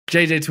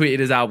JJ tweeted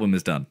his album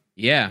is done.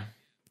 Yeah.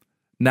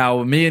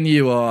 Now, me and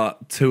you are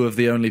two of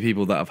the only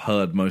people that have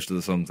heard most of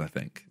the songs, I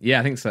think. Yeah,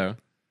 I think so.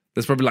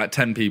 There's probably like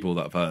 10 people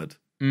that have heard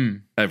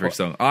every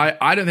song.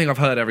 I don't think I've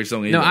heard every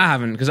song either. No, I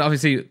haven't, because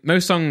obviously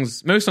most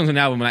songs on the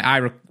album, like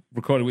I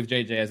recorded with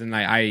JJ, as in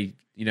like I,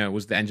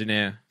 was the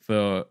engineer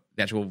for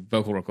the actual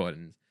vocal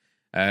recordings.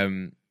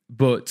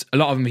 But a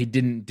lot of them he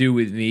didn't do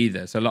with me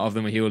either. So a lot of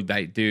them he would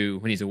like do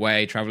when he's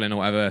away, traveling or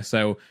whatever.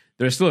 So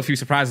there are still a few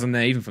surprises on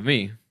there, even for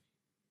me.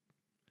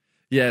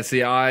 Yeah, see,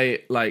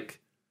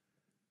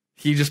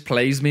 he just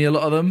plays me a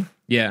lot of them.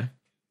 Yeah.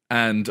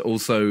 And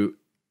also,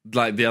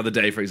 like the other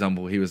day, for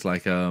example, he was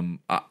like, we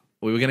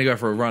were going to go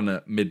for a run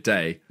at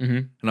midday.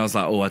 Mm-hmm. And I was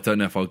like, I don't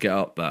know if I'll get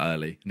up that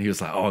early. And he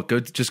was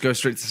like, just go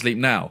straight to sleep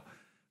now.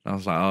 And I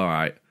was like, all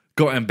right.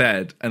 Got in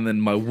bed, and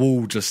then my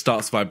wall just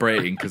starts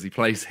vibrating because he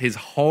plays his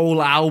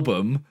whole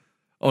album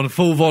on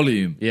full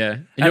volume. Yeah.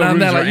 And I'm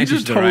there like, you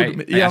just told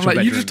me. Yeah, I'm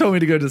like, you just told me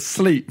to go to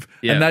sleep,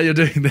 and now you're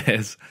doing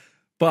this.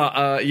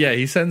 But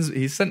he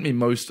sent me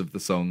most of the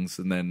songs,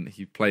 and then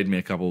he played me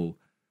a couple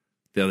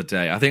the other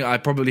day. I think I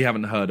probably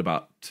haven't heard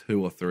about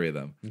 2 or 3 of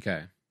them.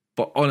 Okay.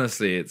 But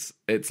honestly, it's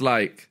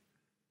actually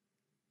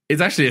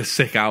a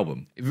sick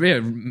album.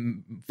 Yeah,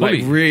 like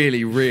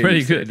really, really,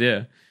 pretty sick. good.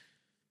 Yeah.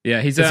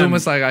 Yeah, it's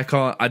almost like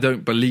I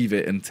don't believe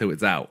it until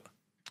it's out.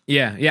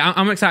 Yeah,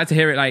 I'm excited to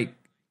hear it like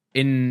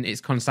in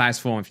its concise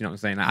form, if you know what I'm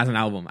saying, like, as an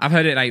album. I've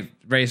heard it like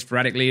very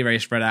sporadically, very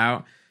spread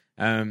out.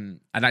 I'd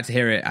like to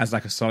hear it as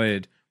like a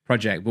solid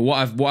project. But what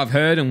I've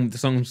heard and the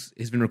songs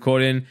he's been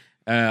recording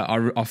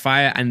are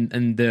fire,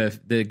 and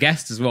the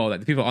guests as well, like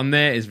the people on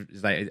there is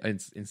like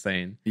it's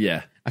insane.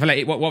 Yeah, I feel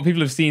like what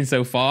people have seen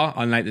so far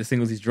on like the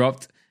singles he's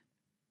dropped,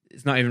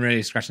 it's not even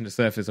really scratching the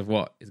surface of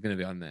what is going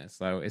to be on there.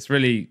 So it's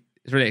really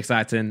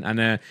exciting,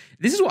 and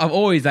this is what I've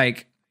always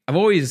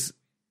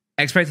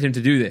expected him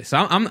to do this. So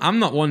I'm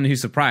not one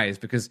who's surprised,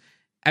 because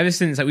ever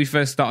since like we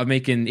first started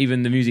making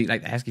even the music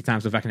like the Hesky Time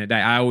stuff back in the day,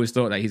 I always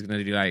thought that he's going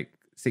to do like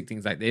sick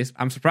things like this.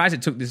 I'm surprised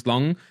it took this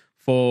long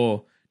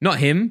for not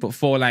him, but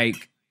for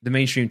like the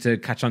mainstream to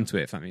catch on to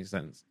it. If that makes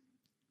sense.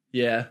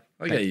 Yeah,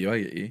 I get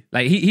you.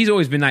 Like he's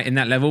always been like in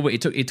that level, but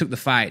it took the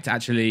fight to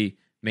actually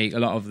make a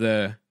lot of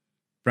the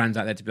brands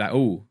out there to be like,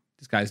 oh,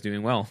 this guy's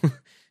doing well.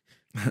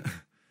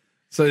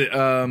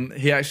 So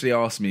he actually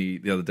asked me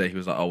the other day, he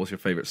was like, what's your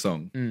favourite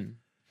song?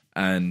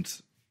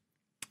 And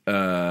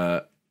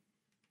I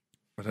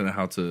don't know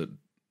how to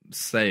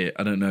say it.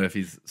 I don't know if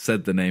he's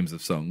said the names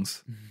of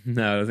songs.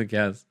 No, I don't think he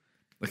has.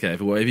 Okay,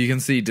 well, if you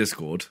can see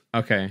Discord.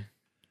 Okay.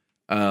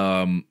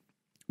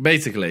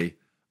 Basically,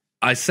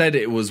 I said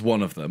it was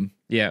one of them.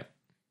 Yeah.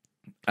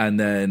 And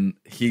then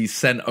he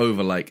sent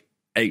over like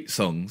 8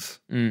 songs.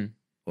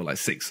 Or like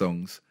 6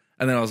 songs.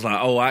 And then I was like,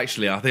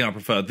 actually, I think I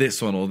prefer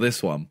this one or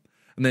this one.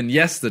 And then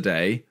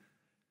yesterday,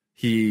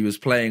 he was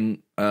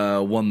playing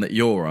one that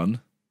you're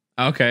on.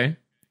 Okay.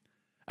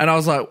 And I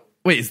was like,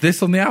 wait, is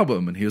this on the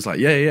album? And he was like,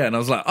 yeah. And I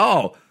was like,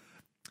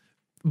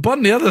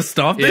 but the other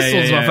stuff, this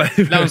one's my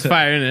favorite. That was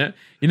fire,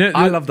 innit?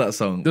 I love that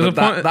song. But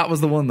that was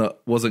the one that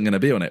wasn't going to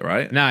be on it,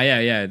 right? Nah,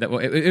 yeah.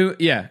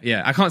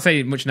 Yeah. I can't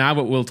say much now,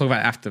 but we'll talk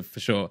about it after for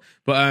sure.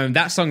 But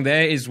that song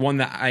there is one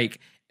that, like,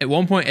 at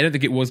one point, I don't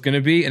think it was going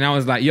to be. And I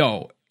was like,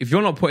 yo, if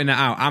you're not putting that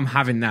out, I'm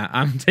having that.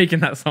 I'm taking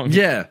that song.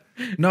 Yeah.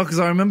 No, because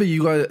I remember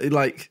you guys,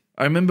 like,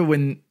 I remember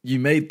when you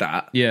made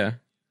that. Yeah.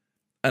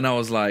 And I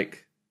was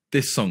like,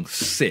 this song's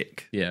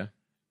sick. Yeah.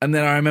 And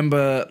then I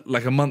remember,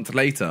 like, a month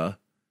later,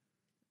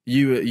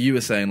 you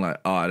were saying, like,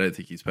 I don't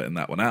think he's putting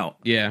that one out.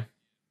 Yeah.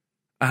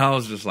 And I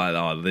was just like,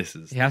 this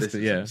is... He has to,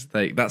 yeah.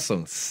 That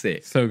song's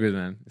sick. So good,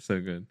 man. It's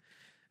so good.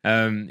 So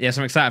I'm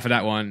excited for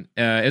that one.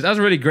 That was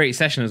a really great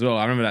session as well.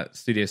 I remember that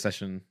studio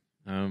session.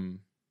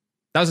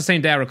 That was the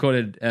same day I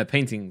recorded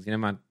Paintings,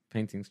 my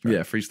Paintings track.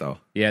 Yeah, freestyle.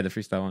 Yeah, the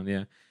freestyle one,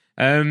 yeah.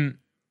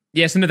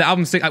 So no, the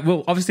album,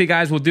 well, obviously,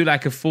 guys, we'll do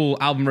like a full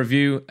album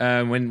review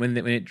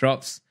when it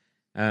drops.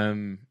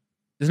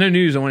 There's no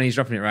news on when he's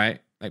dropping it, right?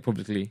 Like,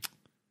 publicly.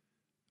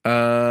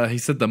 He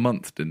said the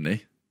month, didn't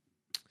he?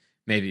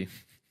 Maybe.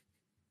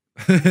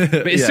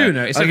 But it's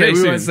sooner. It's okay,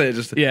 we won't say it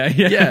just...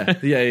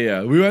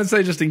 Yeah. We won't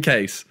say just in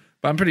case,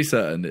 but I'm pretty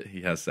certain that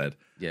he has said.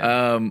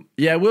 Yeah.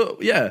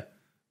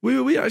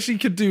 We actually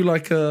could do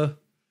like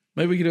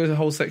maybe we could do a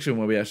whole section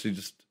where we actually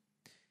just...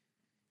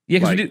 Yeah,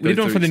 because we did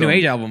one for the New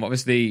Age album.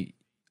 Obviously,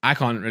 I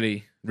can't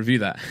really review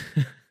that.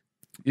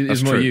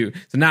 It's more true. You.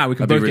 So now we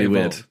can both get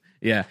involved.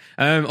 Weird.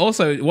 Yeah.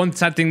 Also, one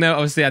sad thing though,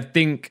 obviously, I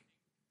think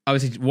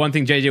one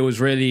thing JJ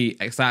was really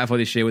excited for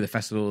this year with the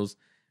festivals,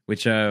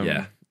 which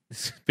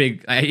it's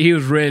big. He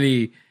was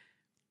really,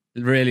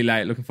 really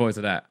like looking forward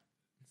to that.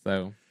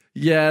 So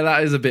yeah,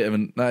 that is a bit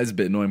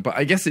annoying, but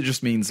I guess it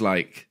just means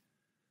like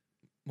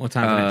more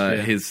time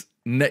his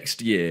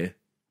next year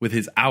with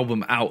his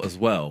album out as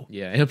well.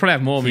 Yeah, he'll probably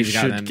have more music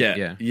out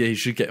then. He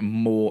should get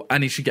more,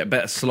 and he should get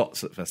better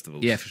slots at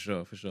festivals. Yeah, for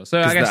sure.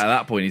 So I guess at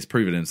that point he's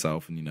proven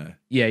himself, and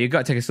Yeah, you've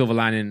got to take a silver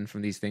lining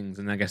from these things,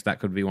 and I guess that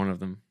could be one of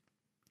them.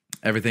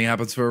 Everything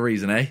happens for a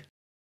reason, eh?